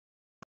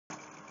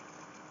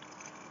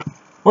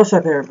What's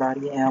up,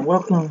 everybody, and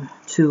welcome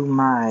to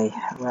my.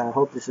 Well, I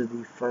hope this is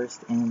the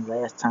first and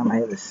last time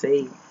I ever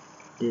say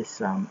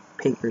this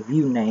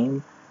pay-per-view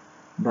name,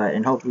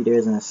 and hopefully there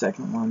isn't a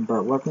second one.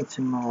 But welcome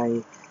to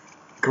my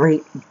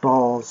Great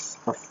Balls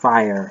of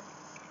Fire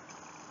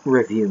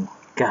review.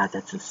 God,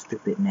 that's a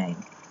stupid name.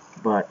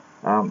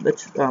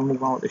 Let's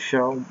move on with the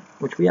show,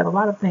 which we had a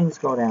lot of things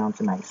go down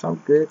tonight.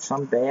 Some good,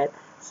 some bad,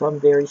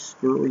 some very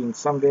screwy, and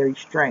some very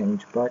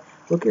strange. But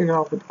we'll kick it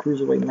off with the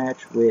cruiserweight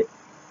match with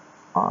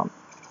um,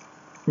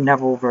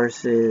 Neville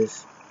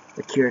versus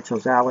Akira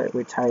Tozawa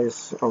with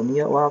Titus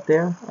O'Neil out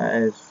there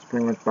as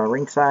pretty much by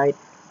ringside.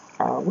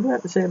 What do I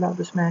have to say about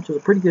this match? It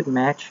was a pretty good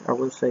match, I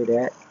will say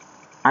that.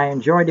 I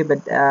enjoyed it,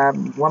 but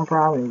one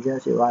problem, you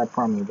guys see a lot of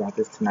problems about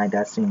this tonight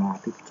that I've seen a lot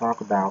of people talk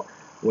about,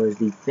 was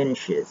the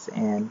finishes.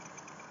 And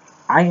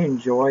I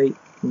enjoyed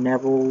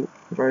Neville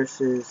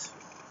versus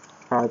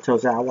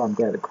Tozawa. I'm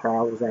glad the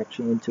crowd was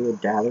actually into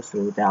it. Dallas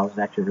was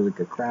actually a really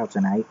good crowd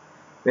tonight.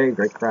 Very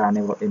great crowd,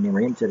 and they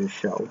were into the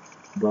show.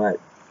 But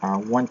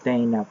one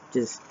thing that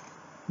just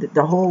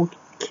the whole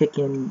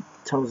kicking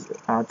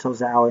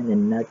Tozawa in the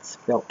nuts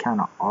felt kind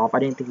of off. I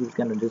didn't think he was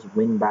gonna just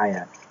win by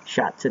a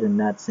shot to the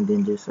nuts and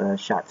then just a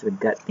shot to the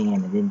gut then,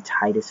 and then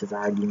Titus is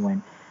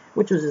arguing,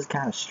 which was just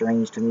kind of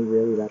strange to me,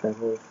 really, about that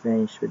whole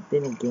finish. But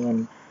then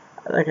again,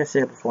 like I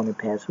said before in the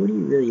past, who do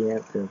you really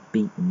have to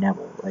beat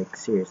Neville? Like,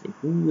 seriously,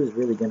 who is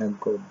really going to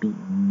go beat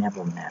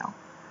Neville now?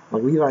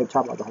 Like, we already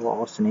talked about the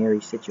whole Austin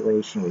Aries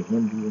situation with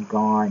him being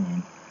gone,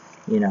 and,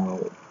 you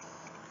know,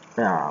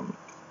 um,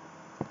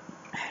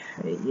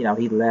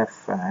 he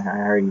left. I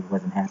heard he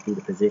wasn't happy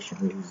with the position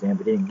he was in,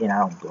 but then again, I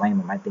don't blame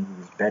him. I think he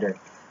was better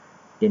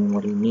than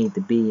what he needed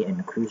to be in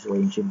the cruiserweight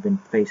and should have been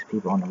facing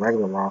people on the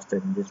regular roster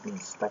than just being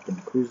stuck in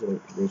the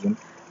cruiserweight division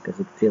because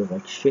it feels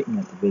like shit in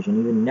that division.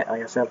 Even like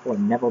I said before,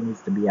 Neville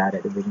needs to be out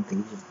of that division because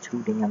he's just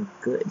too damn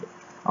good.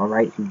 All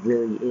right, he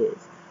really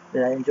is.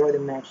 Did I enjoy the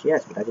match?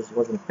 Yes, but I just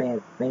wasn't a fan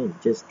of the finish.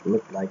 It just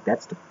looked like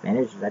that's the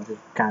finish. I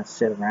just kind of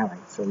sit around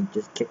like, so he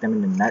just kicked them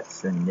in the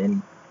nuts and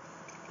then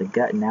the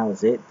gut, and that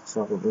was it.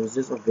 So it was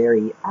just a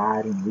very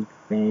odd and weak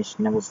finish.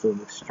 Neville still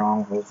looks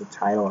strong, holds the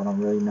title. I don't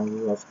really know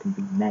who else can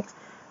be next.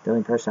 The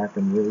only person I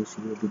can really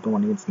see will be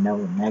going against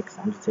Neville next.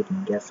 I'm just taking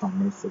a guess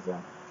on this is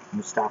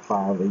Mustafa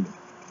Ali.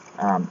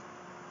 Um,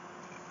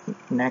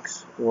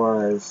 Next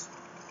was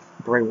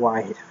Bray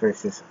Wyatt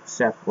versus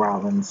Seth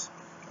Rollins.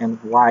 And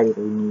why did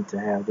we need to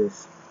have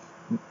this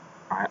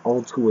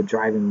old school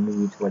driving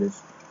moves for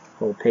this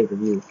whole pay per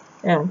view?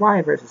 And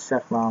Wyatt versus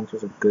Seth Rollins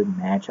was a good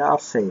match, I'll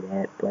say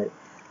that, but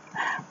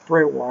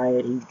Bray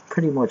Wyatt, he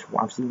pretty much,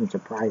 I'm even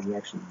surprised he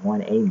actually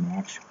won a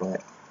match,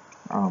 but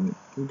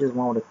he just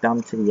won with a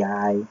thumb to the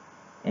eye,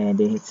 and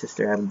then hit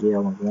Sister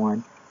Abigail and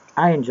won.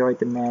 I enjoyed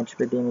the match,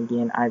 but then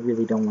again, I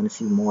really don't want to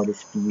see more of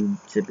this feud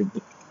to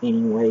begin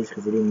anyways,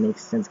 because it didn't make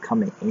sense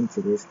coming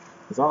into this.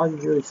 Because all you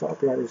really saw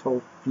throughout this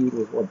whole feud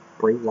was what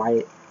Bray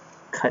Wyatt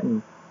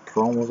cutting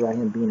promos about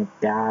him being a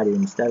god, and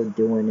instead of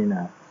doing it in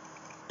a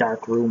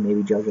dark room,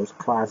 maybe JoJo's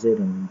closet,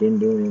 and then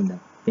doing it in the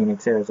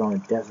Phoenix, Arizona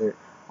desert.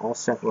 All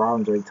Seth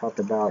Rollins already talked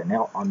about, and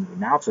on the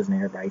announcers and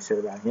everybody said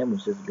about him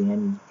was just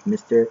being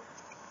Mr.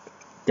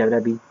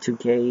 WWE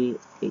 2K,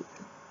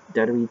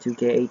 WWE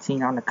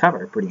 2K18 on the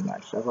cover, pretty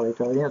much. That's all they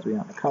told him to be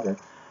on the cover.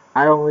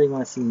 I don't really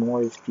want to see more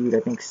of this feud. I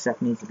think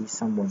Seth needs to be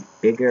somewhat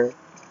bigger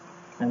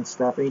and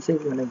stuff. And he said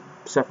he's going to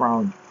Seth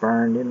Rollins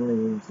burn. Didn't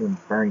really need him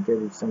burn. He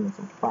did some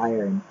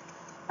fire. And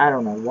I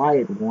don't know.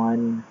 Wyatt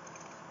won,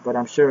 but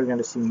I'm sure we're going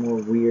to see more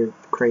weird,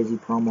 crazy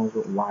promos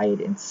with Wyatt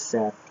and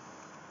Seth.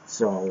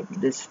 So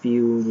this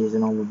feud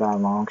isn't over by a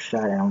long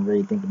shot. I don't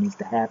really think it needs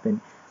to happen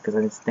because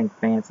I just think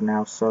fans are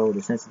now so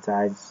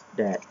desensitized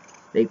that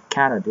they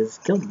kind of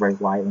just killed Bray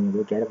Wyatt when you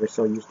look at it. We're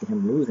so used to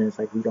him losing. It's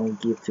like we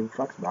don't give two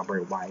fucks about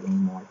Bray Wyatt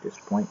anymore at this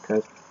point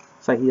because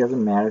it's like he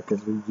doesn't matter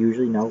because we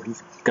usually know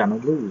he's gonna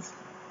lose.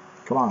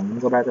 Come on, we can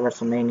go back to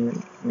WrestleMania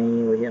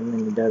with him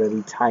in the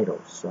WWE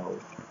title. So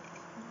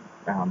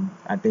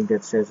I think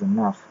that says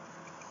enough.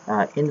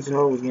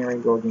 Enzo was getting ready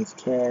to go against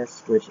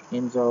Cass, which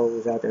Enzo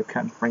was out there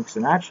cutting Frank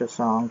Sinatra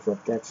songs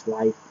of That's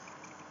Life,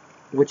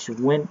 which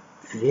went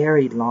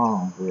very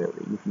long,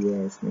 really, if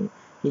you ask me.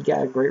 He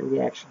got a great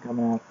reaction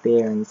coming out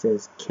there, and he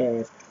says,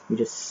 Cass, you're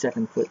just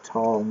 7 foot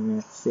tall, and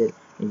that's it,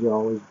 and you'll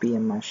always be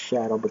in my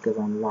shadow because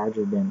I'm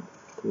larger than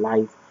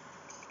life.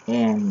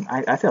 And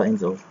I felt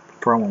Enzo's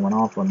promo went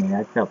off on me.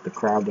 I felt the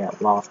crowd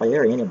got lost. Like, they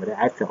were in it, but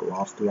I felt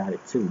lost throughout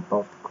it, too,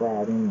 both the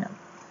crowd and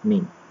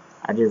me.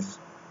 I just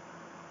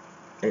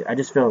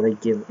feel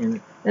like they give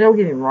him, and don't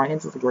get me wrong,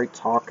 Enzo's a great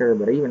talker,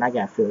 but even I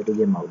got feel like they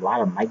give him a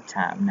lot of mic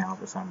time now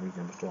for some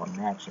reason before a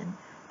match, and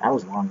that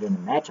was longer in the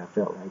match. I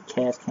felt like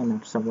Cass came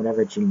up with some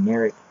whatever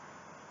generic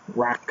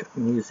rock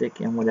music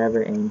and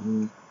whatever, and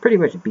he pretty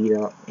much beat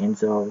up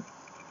Enzo.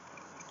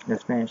 The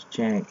Spanish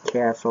chant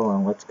Castle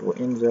and Let's Go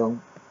Enzo.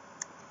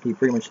 He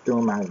pretty much threw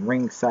him out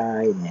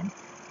ringside, and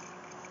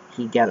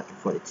he got it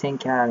for the 10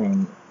 count,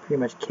 and pretty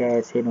much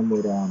Cass hit him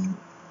with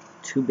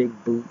 2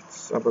 big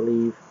boots, I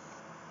believe,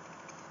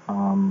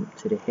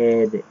 to the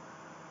head.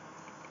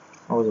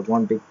 Or was it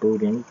 1 big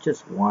boot, and he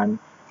just won.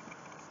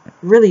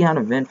 really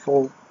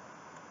uneventful.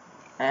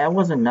 It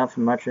wasn't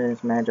nothing much in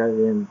this match other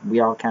than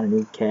we all kind of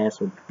knew Cass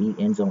would beat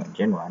Enzo in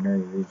general. I never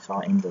really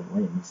saw Enzo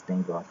winning this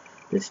thing, but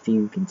this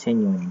feud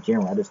continuing in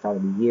general. I just thought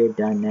it'd be year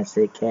done, that's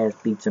it. Cass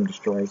beats him,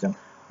 destroys him,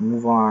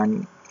 move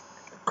on,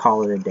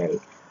 call it a day.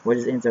 Where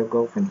does Enzo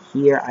go from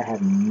here? I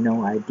have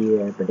no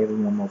idea, but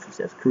everyone mostly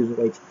says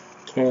cruiserweights.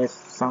 Cass,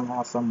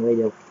 somehow, some way,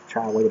 they'll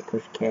try a way to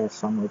push Cass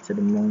somewhere to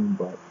the moon,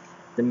 but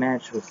the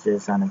match was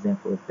just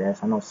uneventful at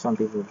best. I know some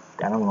people,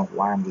 I don't know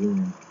why I'm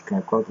even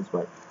going to quote this,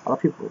 but a lot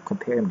of people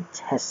compare him to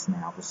Test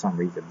now for some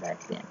reason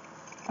back then.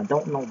 I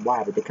don't know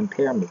why, but they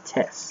compare him to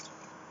Test.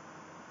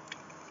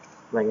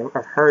 Like, I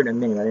heard in a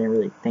minute, I didn't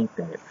really think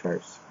that at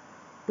first.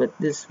 But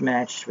this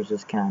match was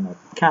just kind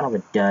of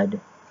a dud.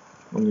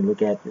 When you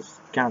look at this,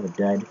 kind of a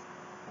dud.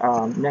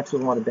 Next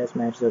was one of the best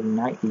matches of the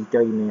night, the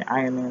 30-minute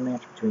Iron Man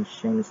match between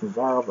Sheamus and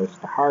Cesaro versus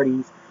the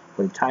Hardys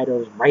for the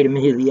titles, right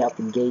immediately out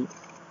the gate.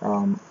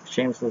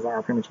 Sheamus and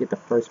Cesaro pretty much get the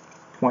first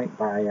point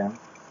by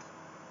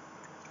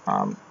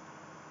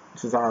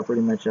Cesaro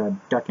pretty much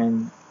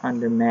ducking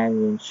under Matt,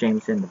 and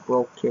Sheamus in the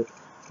broke kick,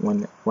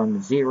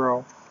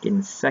 1-0, getting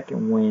the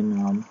second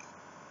win.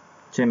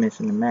 10 minutes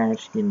in the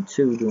match, getting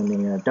 2,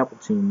 doing a double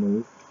team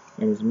move.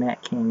 And as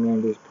Matt came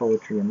in, did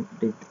poetry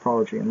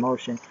in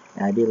motion,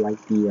 and I did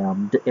like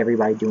the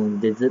everybody doing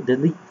the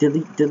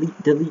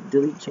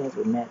delete chants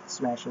with Matt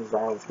smashing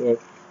Cesaro's head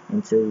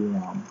into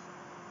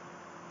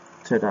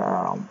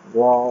the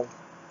wall,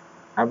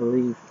 I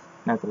believe,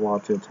 not the wall,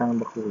 to the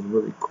turnbuckle. Was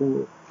really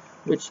cool.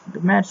 Which the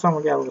match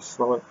somewhat got a little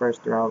slow at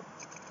first throughout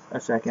a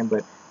second,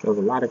 but there was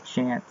a lot of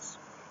chants.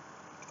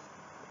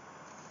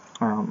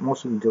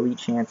 Mostly delete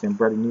chants and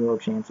Brother Nero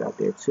chants out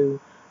there too.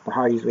 The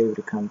Hardys were able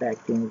to come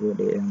back then with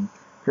it, and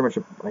pretty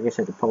much, like I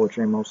said, the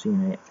poetry in motion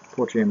and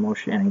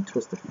a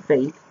twist of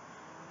fate.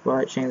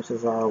 But Sheamus and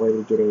Cesaro were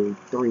able to get a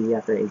 3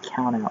 after a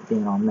count out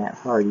then on Matt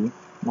Hardy,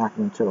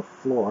 knocking him to the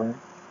floor.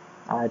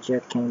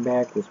 Jeff came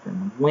back, was going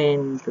to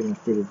win, pretty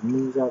much did his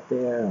moves out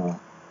there,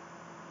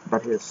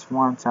 about his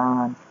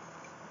swanton.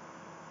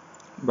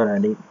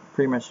 But they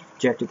pretty much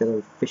rejected the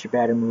little Fisher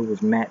Batter move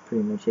as Matt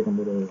pretty much hit him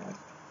with a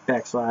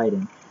backslide,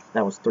 and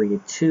that was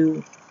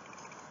 3-2.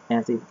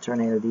 After the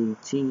tornado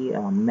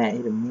DDT, Matt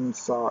hit a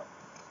moonsault,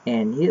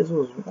 and his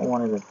was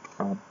one of the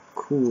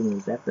cool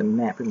moves. After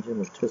Matt pretty much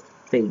hit a twist of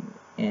fate,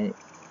 and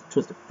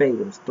twist of fate,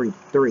 it was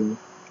 3-3.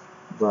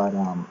 But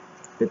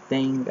the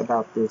thing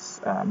about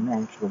this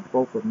match was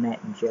both of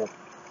Matt and Jeff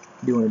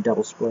doing a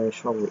double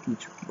splash over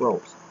each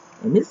ropes,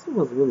 and this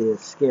was really a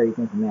scary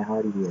thing for Matt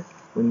Hardy here.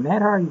 When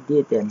Matt Hardy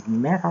did that,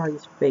 Matt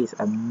Hardy's face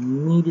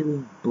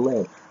immediately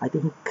bled. I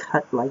think he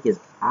cut like his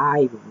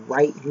eye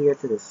right here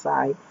to the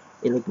side.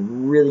 It looked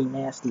really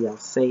nasty, I'll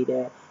say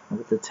that. And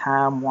with the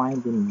time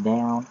winding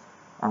down,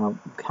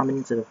 coming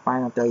into the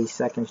final 30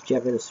 seconds,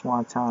 Jeff hit a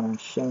swanton on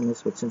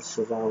Sheamus, but since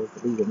Cesaro was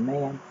the leader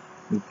man,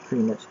 we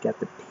pretty much got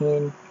the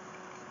pin.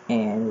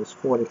 And it was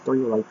 4-3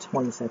 with like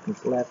 20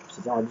 seconds left.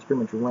 Cesaro just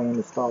pretty much ran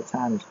the stall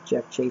time as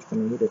Jeff chased him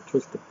and hit a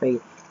twist of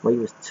fate, but he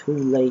was too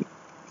late.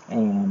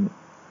 And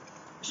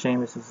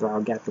Sheamus and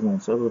Cesaro got the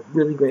win. So it was a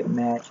really great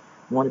match.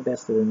 One of the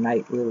best of the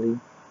night, really.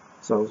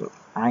 So it was an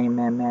Iron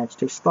Man match.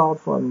 They stalled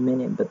for a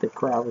minute, but the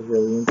crowd was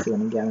really into it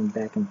and got him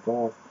back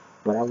involved.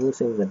 But I will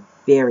say it was a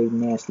very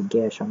nasty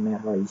gash on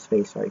Matt Hardy's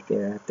face right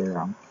there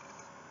after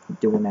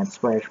doing that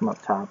splash from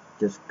up top.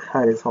 Just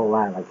cut his whole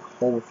eye, like the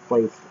whole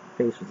face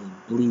was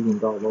just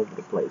bleeding all over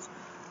the place.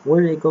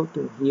 Where did they go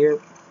through here?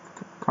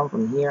 Come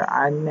from here?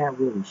 I'm not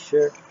really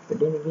sure. But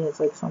then again,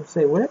 it's like some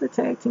say, whatever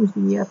tag teams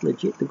do you have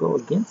legit to go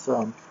against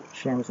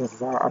Sheamus and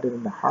Cesaro other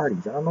than the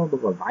Hardys? I don't know if the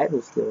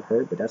Revival still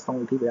hurt, but that's the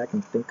only people I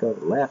can think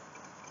of left.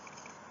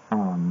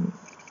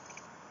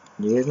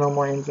 There's no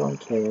more Enzo and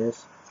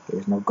Cass.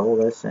 There's no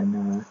Goldust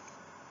and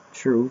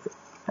Truth.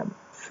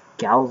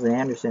 Gallows and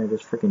Anderson are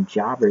just freaking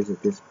jobbers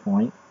at this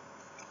point.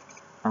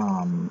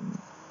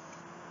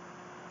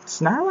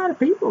 It's not a lot of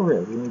people,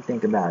 really, when you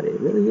think about it.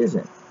 It really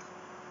isn't.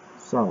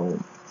 So,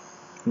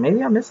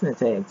 maybe I'm missing a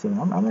tag team.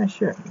 I'm not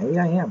sure. Maybe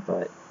I am,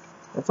 but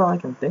that's all I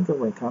can think of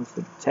when it comes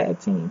to tag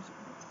teams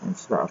and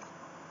stuff.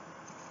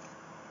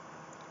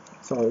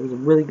 So it was a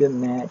really good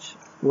match.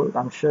 Well,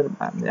 I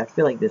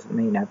feel like this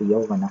may not be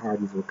over and the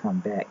Hardys will come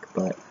back,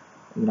 but,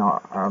 you know,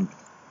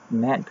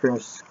 Matt pretty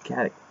much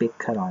got a big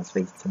cut on his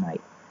face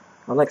tonight.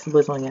 Alexa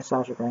Bliss won against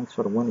Sasha Banks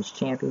for the Women's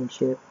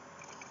Championship,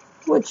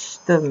 which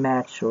the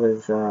match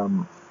was,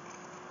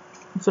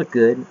 it was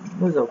good.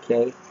 It was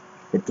okay.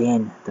 But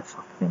then, the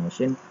fuck finish.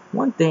 And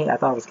one thing I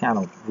thought was kind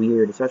of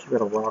weird, especially for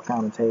the Raw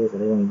commentators, that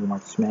they don't even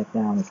watch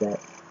SmackDown, is that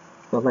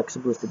Alexa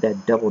Bliss did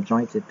that double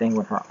jointed thing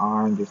with her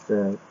arm just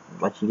to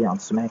let you get on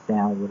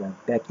SmackDown with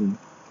Becky,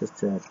 just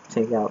to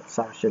take out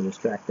Sasha,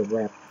 distract the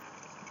ref.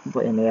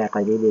 But and they act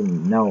like they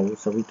didn't know,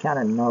 so we kind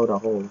of know the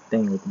whole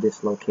thing with the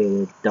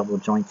dislocated, double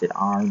jointed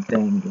arm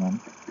thing, and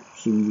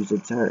she used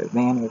it to her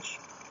advantage.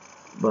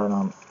 But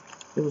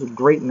it was a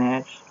great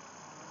match.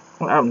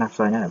 Well, I'm not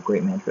sorry, not a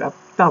great match, but I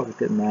thought it was a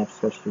good match,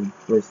 especially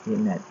Bliss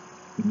hitting that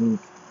knee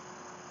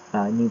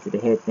to the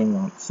head thing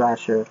on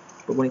Sasha.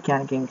 But when it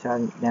kind of came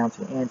down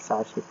to the end,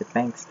 Sasha hit the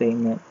bank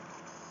statement,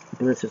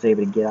 Bliss was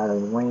able to get out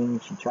of the ring.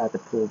 She tried to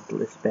pull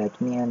Bliss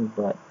back in,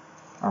 but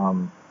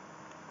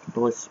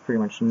Bliss pretty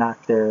much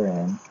knocked her,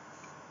 and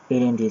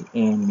it ended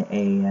in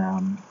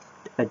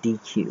a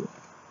DQ.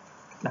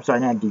 I'm sorry,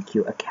 not a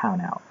DQ, a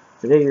count out.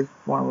 So there you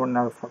want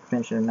another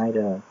finish tonight,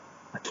 a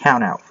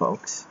count out,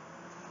 folks,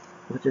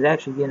 which is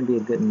actually going to be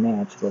a good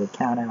match, but a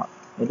count out.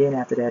 And then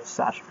after that,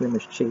 Sasha pretty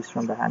much chased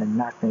from behind and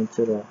knocked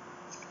into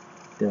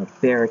the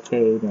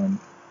barricade and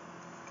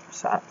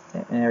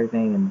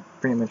everything, and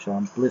pretty much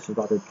Bliss was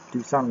about to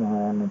do something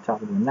on the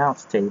top of the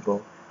announce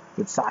table,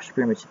 with Sasha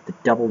pretty much hit the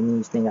double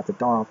knees thing after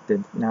throwing off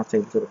the announce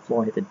table to the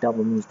floor, hit the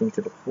double knees thing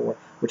to the floor,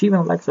 which even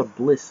Alexa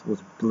Bliss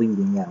was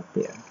bleeding out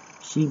there.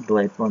 She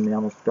bled from it,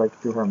 almost stuck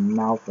through her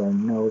mouth or her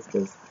nose,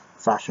 because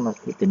Sasha must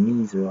have hit the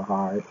knees real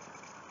hard.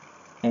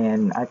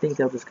 And I think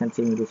they'll just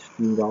continue this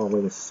feud all the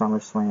way to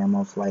SummerSlam,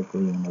 most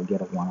likely, and they'll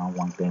get a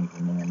one-on-one thing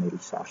from there. Maybe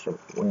Sasha will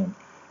win.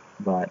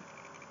 But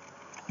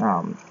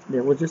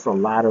there was just a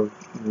lot of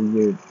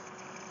weird,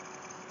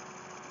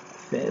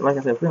 like I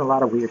said, there's been a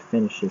lot of weird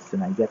finishes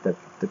tonight. You got the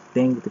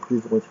thing with the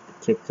Cruiserweights with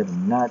the kick to the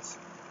nuts.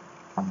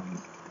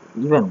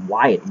 Even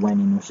Wyatt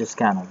winning was just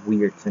kind of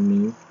weird to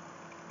me.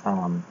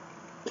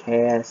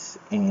 Cass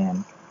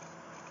and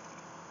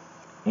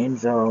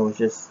Enzo was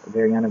just a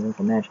very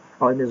uneventful match.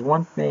 Oh, and there's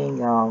one thing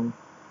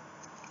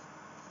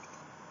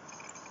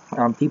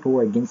people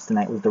were against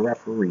tonight was the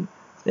referee.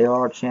 They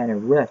all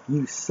chanted, "Ref,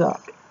 you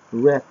suck.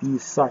 Ref, you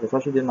suck."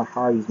 Especially during the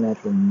Hardys match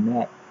when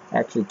Matt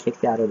actually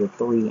kicked out of the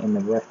 3 and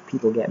the ref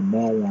people get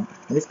mad at him.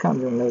 And this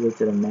comes in later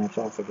to the match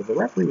also, because the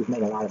referee was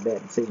making a lot of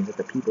bad decisions that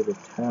the people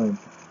just turned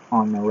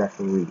on the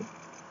referee.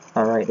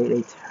 Alright,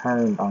 they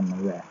turned on the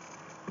ref.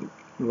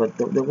 But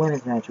the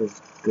women's match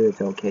was good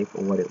to okay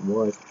for what it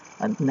was.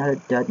 Another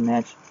dud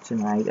match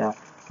tonight.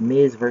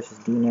 Miz versus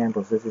Dean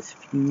Ambrose. Does this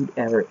feud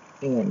ever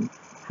end?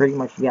 Pretty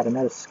much you got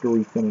another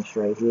screwy finish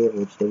right here,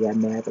 which they got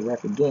mad at the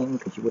ref again,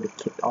 because you would have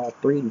kicked all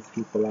 3 of these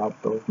people out.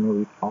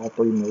 All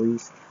three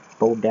Maurice,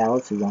 Bo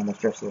Dallas, who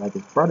almost dresses like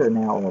his brother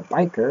now, or a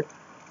biker,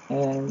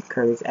 and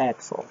Curtis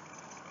Axel,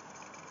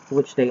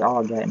 which they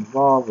all got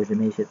involved, which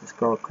made it the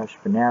Skull Crusher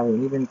finale,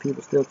 and even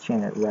people still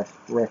chanted,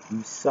 "Ref,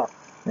 you suck,"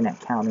 and not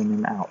counting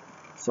them out.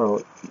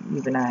 So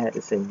even I had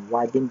to say,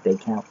 why didn't they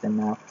count them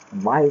out?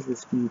 And why is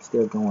this feud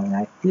still going? And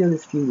I feel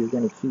this feud is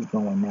going to keep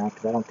going now,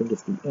 because I don't think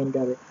it's the end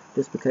of it,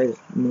 just because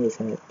Miz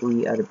had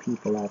 3 other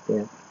people out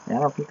there. And I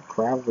don't think the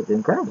crowd was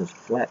just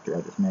flat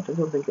throughout this match. I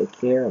don't think they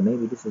care, or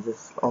maybe this is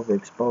just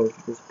overexposed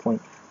at this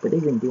point. But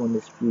they've been doing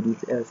this feud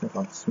ever since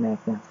on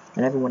SmackDown.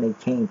 And ever when they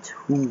came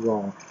to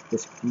Raw,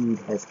 this feud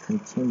has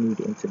continued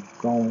into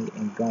going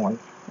and going.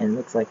 And it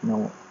looks like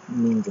no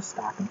means of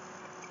stopping.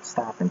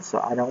 So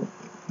I don't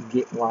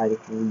get why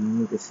we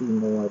need to see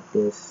more of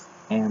this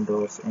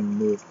Ambrose and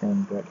Miz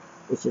thing, but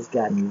it's just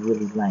gotten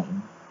really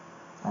lame.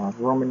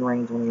 Roman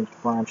Reigns went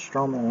against Braun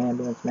Strowman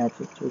ambulance match,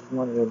 which was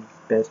one of the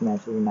best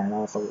matches of the night.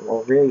 Also,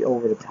 very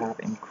over the top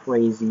and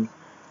crazy,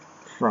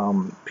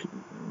 from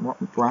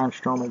Braun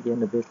Strowman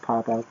getting a big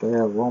pop out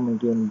there, Roman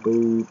getting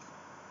booed,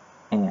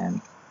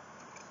 and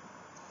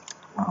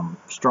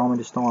Strowman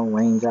just throwing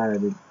Reigns out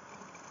of the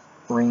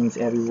rings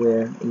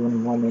everywhere.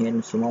 Even Roman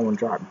and Samoan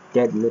drop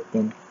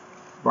deadlifting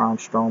Braun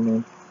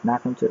Strowman,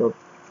 knock him to the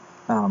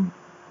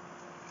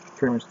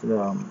pretty much to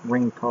the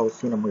ring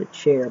post, hit him with a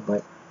chair,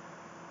 but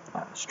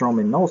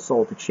Strowman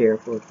no-sold the chair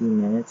for a few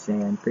minutes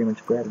and pretty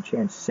much grabbed the chair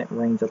and sent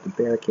Reigns up the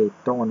barricade,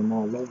 throwing him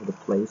all over the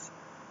place.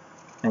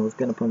 And was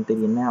going to put him through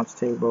the announce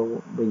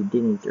table, but he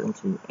didn't. He threw him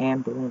to the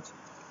ambulance.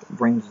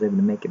 Reigns was able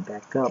to make it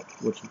back up,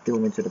 which he threw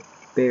him into the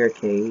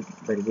barricade,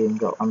 but it didn't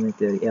go. I mean,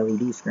 the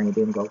LED screen, it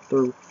didn't go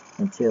through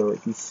until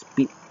he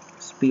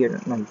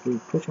speared. No, he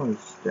pushed him.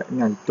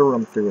 No, he threw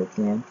him through it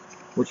then,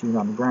 which he was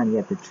on the ground. He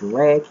had to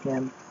drag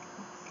him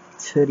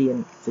to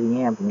the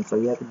ambulance.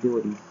 So he had to do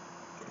it. He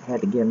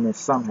had to get him there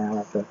somehow.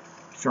 After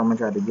Strowman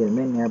tried to get him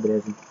in there, but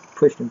as he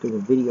pushed him through the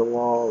video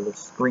wall, the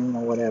screen,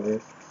 or whatever.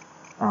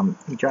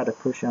 He tried to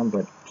push him,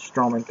 but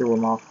Strowman threw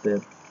him off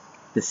the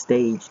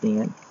stage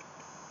then,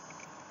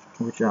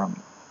 which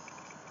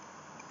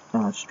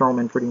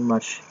Strowman pretty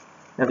much,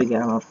 after he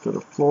got him up to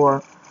the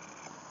floor,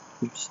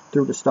 he just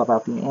threw the stuff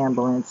out the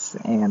ambulance,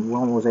 and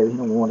Roman was able to hit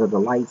him with one of the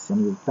lights,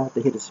 and he was about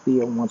to hit a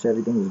spear once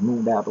everything was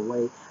moved out of the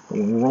way. But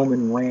when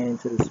Roman ran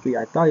into the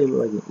spear, I thought he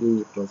looked like an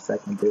idiot for a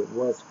second, but it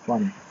was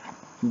funny.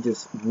 He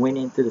just went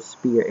into the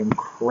spear and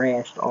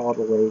crashed all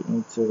the way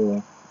into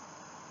the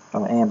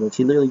ambulance.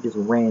 He literally just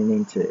ran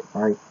into it,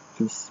 right?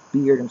 He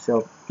speared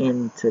himself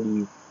into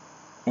the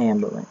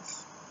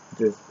ambulance.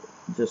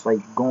 Just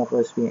like going for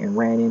a spear, and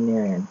ran in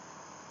there, and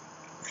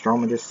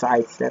Strowman just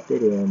sidestepped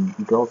it and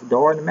he closed the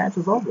door and the match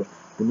was over.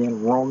 But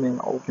then Roman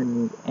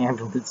opened the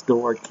ambulance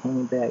door,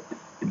 came back,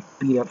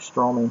 beat up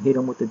Strowman, hit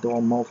him with the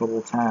door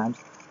multiple times,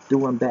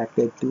 threw him back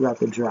there, threw out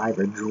the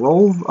driver,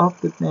 drove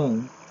up the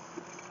thing.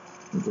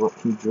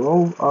 He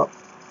drove up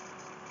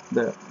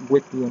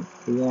with the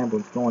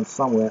ambulance going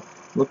somewhere,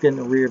 looked in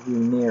the rearview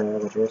mirror,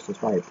 which was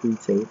probably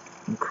pre-tape,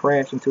 and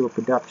crashed into a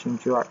production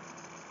truck.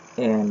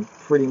 And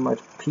pretty much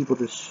people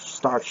just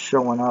start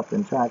showing up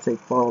and trying to take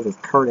photos as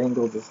Kurt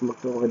Angle just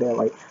looked over there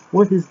like,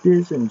 what is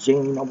this? And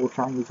Jamie Noble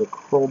trying to use a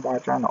crowbar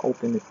trying to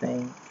open the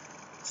thing.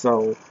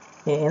 So,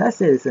 and I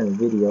said this in a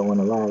video in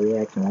a live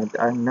reaction. I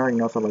already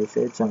know somebody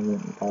said something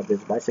about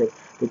this, but I said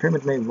they pretty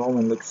much made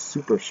Roman look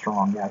super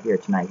strong out here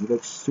tonight. He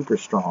looks super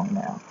strong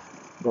now.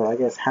 But I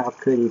guess how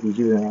could he if he's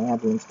using an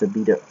ambulance to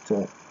beat up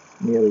to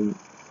nearly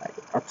like,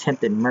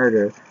 attempted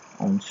murder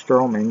on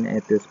Strowman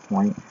at this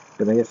point?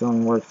 But I guess it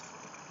only works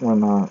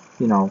when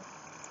you know,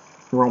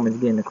 Roman's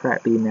getting the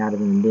crap beaten out of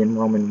him, and then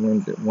Roman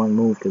wins at one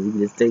move because he can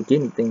just take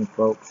anything,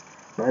 folks.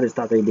 So I just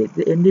thought they did,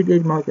 and they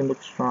did make him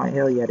look strong.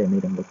 Hell yeah, they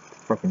made him look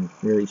fucking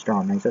really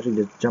strong, man. Especially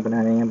just jumping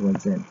out of the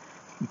ambulance and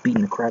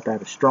beating the crap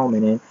out of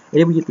Strowman. And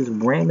then we get this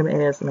random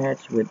ass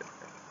match with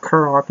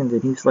Kurt Hawkins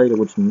and Heath Slater,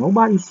 which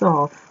nobody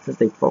saw since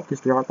they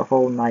focused throughout the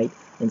whole night.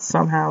 And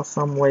somehow,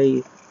 some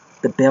way,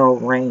 the bell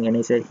rang and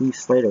they said Heath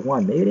Slater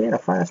won. Maybe they had a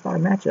 5-star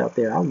match out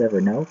there. I'll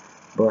never know.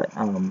 But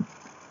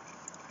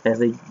as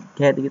they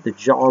had to get the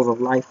jaws of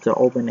life to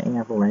open the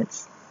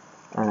ambulance,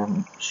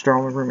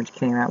 Strowman pretty much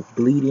came out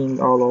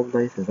bleeding all over the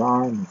place. His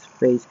arm, his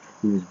face,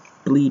 he was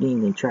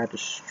bleeding. They tried to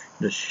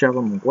shove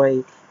him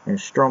away, and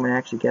Strowman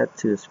actually got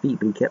to his feet,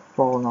 but he kept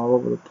falling all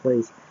over the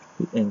place.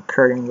 And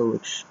Kurt Angle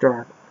looked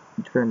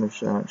pretty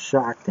much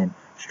shocked, and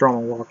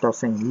Strowman walked off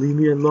saying, "Leave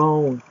me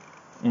alone,"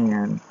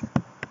 and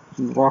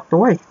he walked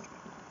away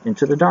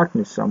into the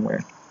darkness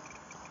somewhere.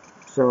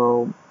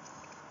 So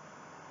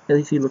at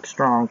least he looked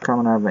strong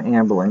coming out of an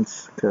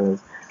ambulance,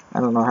 because I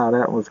don't know how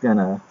that was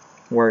gonna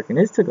work. And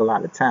this took a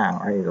lot of time,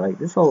 right? Like,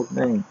 this whole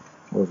thing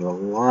was a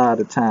lot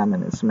of time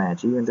in this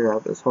match, even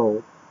throughout this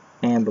whole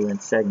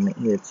ambulance segment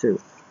here too.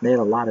 They had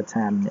a lot of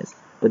time in this,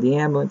 but the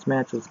ambulance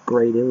match was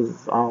great. It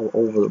was all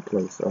over the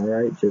place. All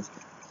right, just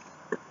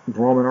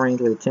Roman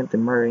Reigns with attempted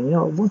murder. You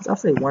know, I'll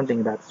say one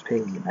thing about this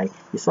pay-per-view, like,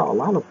 you saw a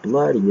lot of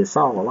blood and you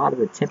saw a lot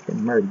of attempted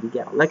murder. You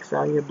got Alexa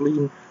out here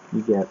bleeding.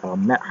 You got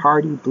Matt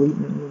Hardy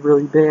bleeding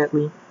really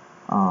badly.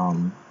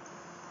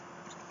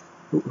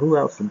 Who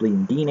else is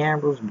bleeding? Dean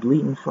Ambrose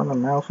bleeding from the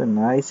mouth in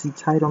the IC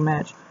title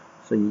match.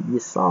 So you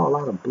saw a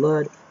lot of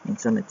blood and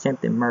some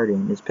attempted murder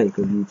in this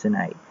pay-per-view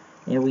tonight.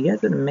 And we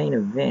got to the main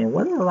event. It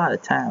wasn't a lot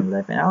of time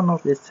left, and I don't know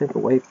if this took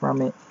away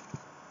from it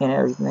and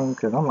everything,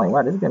 because I'm like,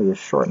 wow, this is going to be a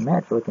short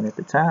match looking at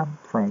the time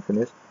frame for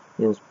this.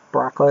 It was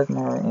Brock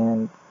Lesnar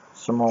and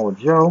Samoa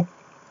Joe.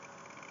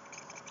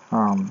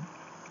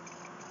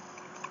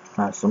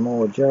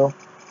 Samoa Joe.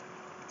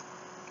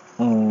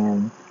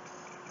 And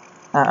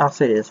I'll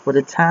say this, for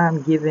the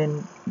time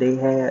given they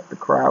had, the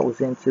crowd was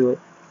into it,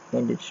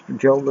 and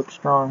Joe looked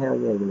strong. Hell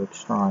yeah, he looked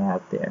strong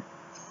out there.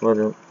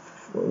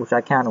 Which I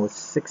counted was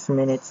 6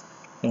 minutes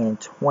and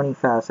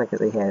 25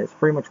 seconds they had. It's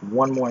pretty much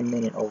one more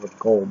minute over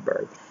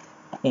Goldberg.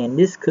 And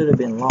this could have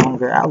been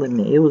longer. I'll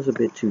admit, it was a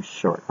bit too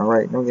short.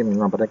 Alright, don't get me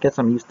wrong, but I guess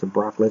I'm used to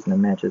Brock Lesnar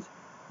matches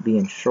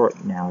being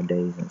short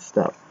nowadays and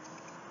stuff.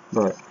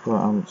 But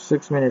for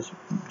 6 minutes,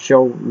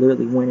 Joe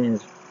literally went in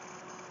as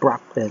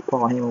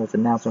Paul Heyman was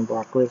announcing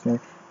Brock Lesnar.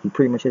 He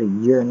pretty much hit a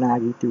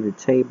Uranagi through the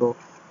table.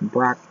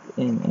 Brock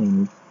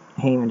and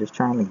Heyman just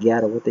trying to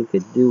gather what they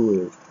could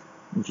do.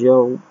 Is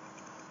Joe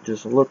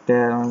just looked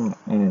at him,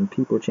 and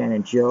people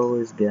chanting, "Joe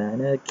is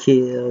gonna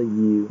kill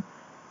you."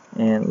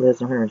 And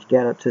Lesnar pretty much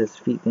got up to his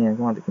feet and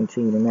wanted to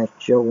continue the match.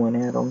 Joe went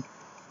at him,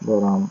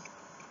 but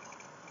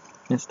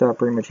and started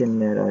pretty much hitting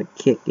that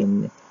kick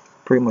and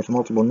pretty much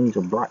multiple knees.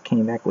 So Brock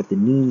came back with the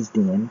knees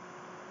then,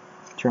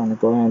 trying to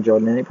go down Joe.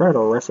 And then they probably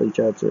don't wrestle each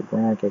other to the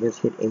ground. I guess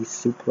hit ace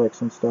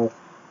suplex and stuff.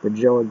 But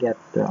Joe had got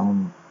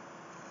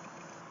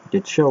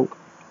the choke,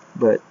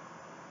 but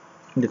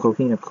the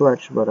coquina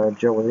clutch. But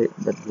Joe was hit,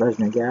 but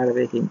Lesnar got out of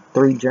it. Hit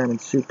 3 German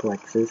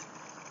suplexes,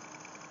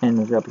 and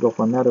was about to go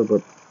for another,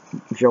 but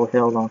Joe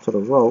held onto the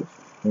ropes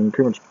and he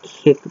pretty much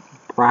kicked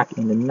Brock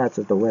in the nuts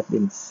if the ref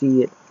didn't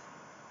see it.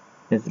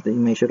 He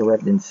made sure the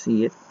ref didn't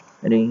see it.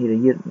 And then he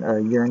hit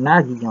a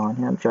Uranagi on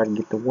him, tried to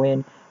get the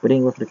win. But then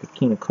he went for the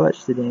Coquina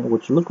clutch to then,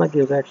 which looked like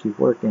it was actually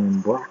working,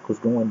 and Brock was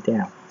going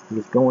down. He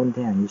was going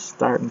down. He was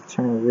starting to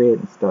turn red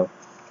and stuff.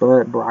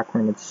 But Brock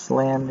pretty much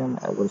slammed him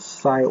with a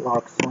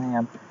sidewalk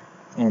slam,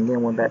 and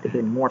then went back to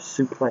hitting more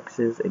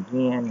suplexes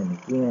again and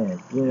again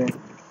and again.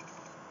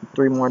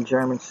 3 more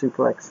German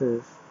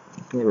suplexes.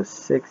 I think it was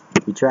 6.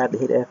 He tried to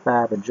hit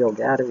F5, but Joe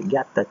got it.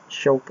 Got the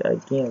choke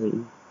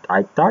again.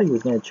 I thought he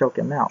was going to choke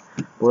him out,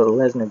 but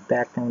Lesnar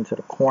backed him into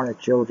the corner.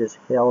 Joe just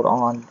held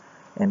on,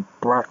 and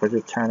Brock was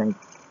just turning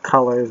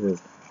colors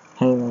as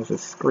Heyman was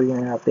just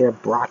screaming out there.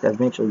 Brock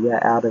eventually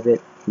got out of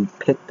it. He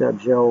picked up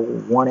Joe,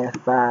 1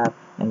 F5,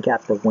 and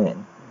got the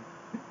win.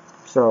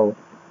 So,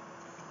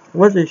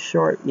 was it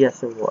short?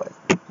 Yes, it was.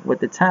 With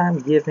the time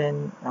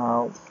given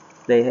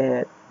they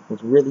had,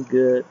 was really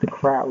good. The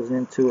crowd was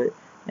into it,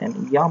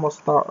 and you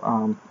almost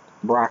thought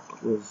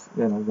Brock was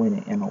going to win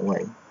it in a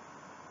way.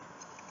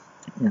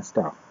 And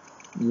stuff.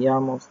 You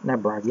almost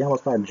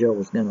thought Joe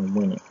was going to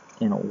win it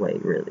in a way,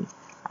 really.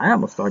 I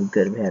almost thought he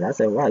could have had it. I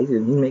said, wow, he's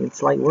making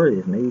slight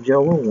words. Maybe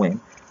Joe will win.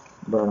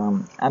 But,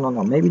 I don't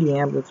know. Maybe the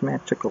ambulance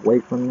match took away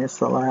from this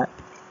a lot.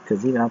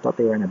 Because even I thought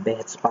they were in a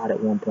bad spot at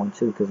one point,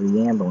 too, because of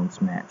the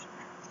ambulance match.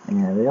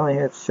 And they only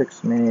had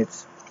 6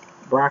 minutes.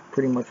 Brock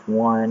pretty much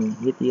won,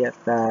 hit the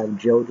F5.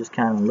 Joe just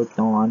kind of looked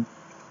on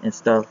and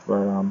stuff,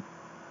 but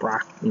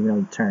Brock, even though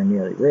he turned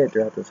nearly red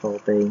throughout this whole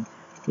thing,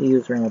 he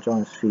was very much on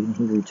his feet and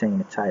he retained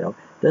the title.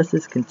 Does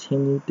this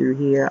continue through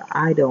here?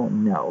 I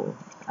don't know.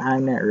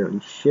 I'm not really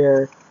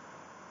sure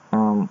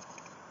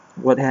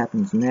what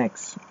happens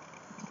next.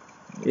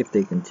 If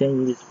they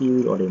continue this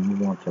feud, or they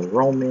move on to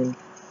Roman,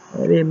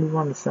 or they move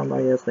on to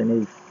somebody else, like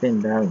maybe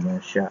Finn Balor in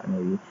a shot,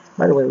 maybe.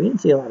 By the way, we didn't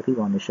see a lot of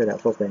people on this show that were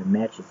supposed to have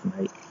matches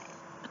tonight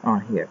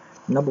on here.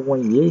 Number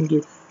one, you didn't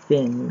get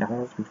Finn. It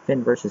has to be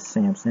Finn versus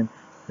Samson.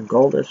 The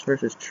Goldust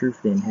versus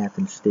Truth didn't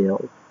happen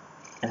still.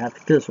 And I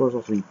think this was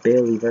supposed to be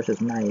Bayley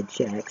versus Nia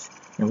Jax.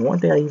 And one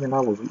thing I even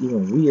thought was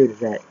even weird is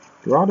that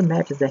through all the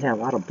matches that had a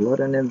lot of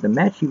blood on them, the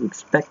match you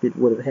expected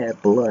would have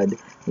had blood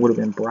would have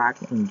been Brock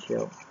and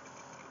Joe.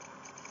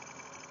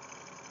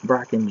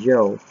 Brock and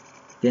Joe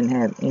didn't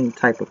have any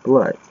type of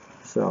blood.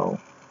 So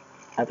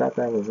I thought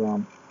that was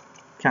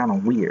kind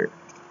of weird.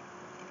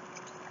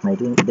 They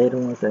the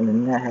ones that did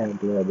not have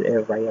blood, but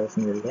everybody else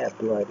nearly had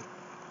blood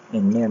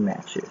in their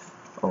matches,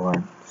 or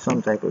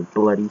some type of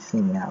bloody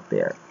scene out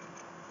there.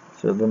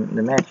 So the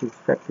match you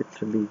expected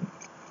to be,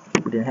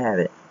 we didn't have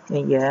it.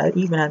 And yeah,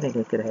 even I think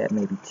they could have had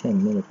maybe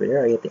 10 minutes, but they're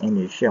already at the end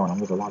of the show, and there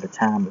was a lot of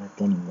time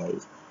left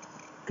anyways.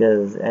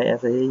 Because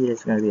as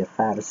it's going to be a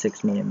 5 or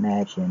 6 minute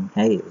match, and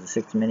hey, it was a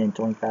 6 minute and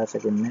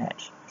 25-second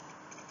match.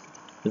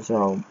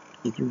 So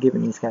if you're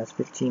giving these guys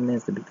 15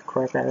 minutes to beat the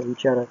crap out of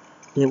each other,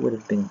 it would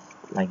have been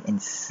like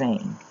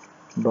insane.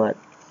 But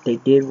they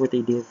did what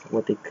they did for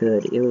what they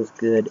could. It was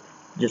good.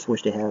 Just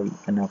wish they had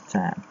enough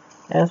time.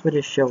 As for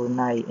this show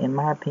tonight, in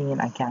my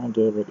opinion, I kind of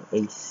gave it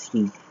a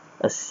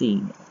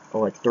C,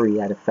 or a 3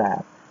 out of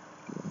 5.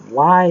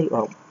 Why?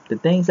 Well, the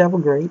things that were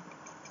great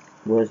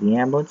was the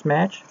ambulance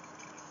match,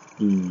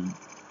 the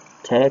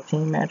tag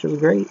team match was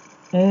great,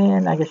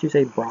 and I guess you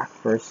say Brock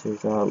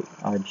versus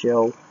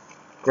Joe.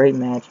 Great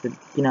match, but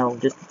you know,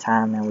 just the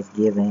time that was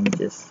given,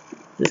 just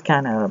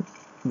kind of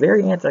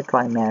very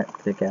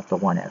anticlimactic after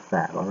 1 at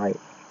 5. All right,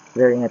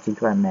 very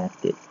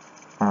anticlimactic.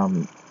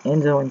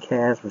 Enzo and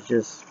Cass was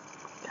just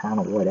kind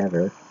of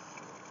whatever,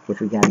 which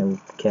we kind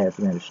of Cass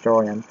was gonna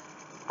destroy him.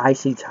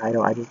 IC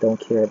title, I just don't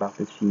care about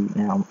this feud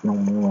now no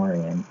more,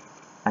 and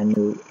I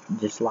knew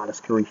just a lot of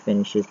screwy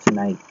finishes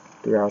tonight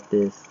throughout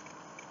this.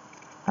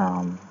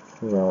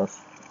 Who else?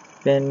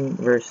 Finn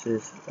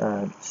versus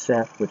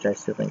Seth, which I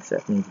still think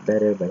Seth needs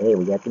better, but hey,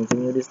 we got to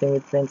continue this thing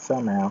with Finn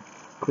somehow.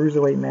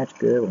 Cruiserweight match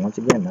good, once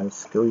again, another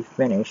screwy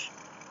finish.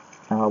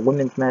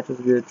 Women's match was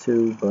good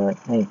too, but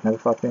hey, another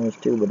fuck finish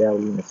too, but that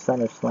was in the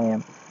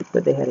SummerSlam.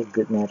 But they had a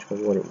good match for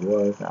what it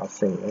was, I'll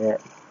say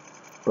that.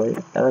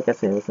 But like I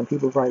said, some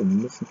people probably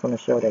missing from the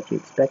show that you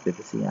expected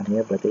to see on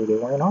here, but they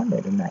weren't on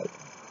there tonight.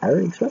 I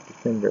really expected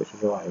Finn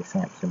versus Elias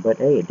Sampson, but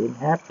hey, it didn't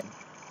happen.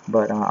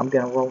 But I'm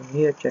gonna roll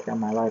here, check out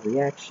my live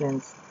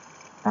reactions.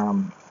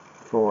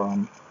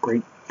 For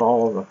Great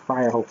Balls of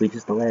Fire. Hopefully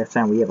just the last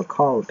time we ever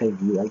call a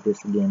pay-per-view like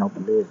this again.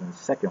 Hopefully there's a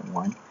second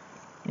one.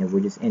 And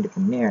we just end it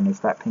from there, and they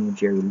start paying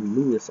Jerry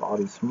Lewis all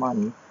this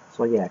money.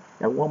 So yeah,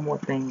 and one more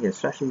thing,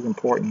 especially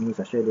important news,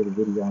 I should have did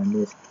a video on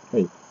this.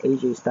 Hey,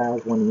 AJ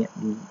Styles won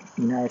the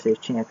United States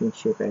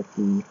Championship at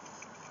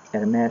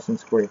a Madison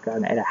Square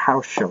Garden, at a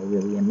house show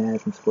really, in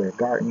Madison Square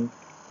Garden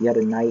the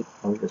other night.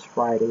 It was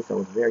Friday, so I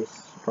was very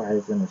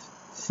surprised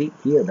to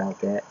hear about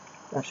that.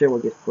 I'm sure we'll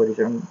get footage.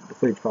 The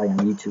footage probably on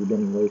YouTube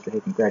anyways, but hey,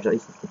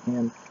 congratulations to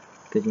him,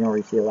 because you don't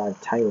really see a lot of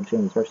title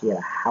changes, especially at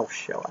a house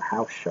show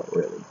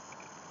really,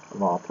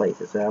 of all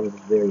places. So that was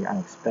very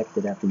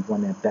unexpected after he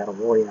won that Battle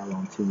Royale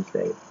on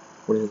Tuesday.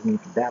 What does this mean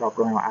for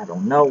Battleground? I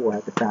don't know. We'll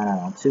have to find out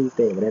on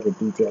Tuesday, whatever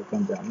detail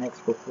comes out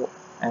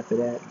after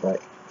that. But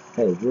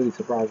hey, really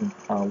surprising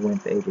win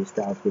for AJ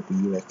Styles to get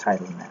the U.S.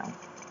 title now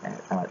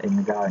in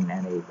the Garden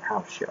at a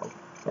house show.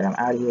 But I'm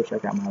out of here.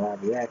 Check out my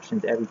live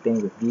reactions,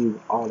 everything,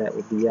 review, all that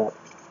will be up.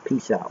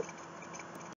 Peace out.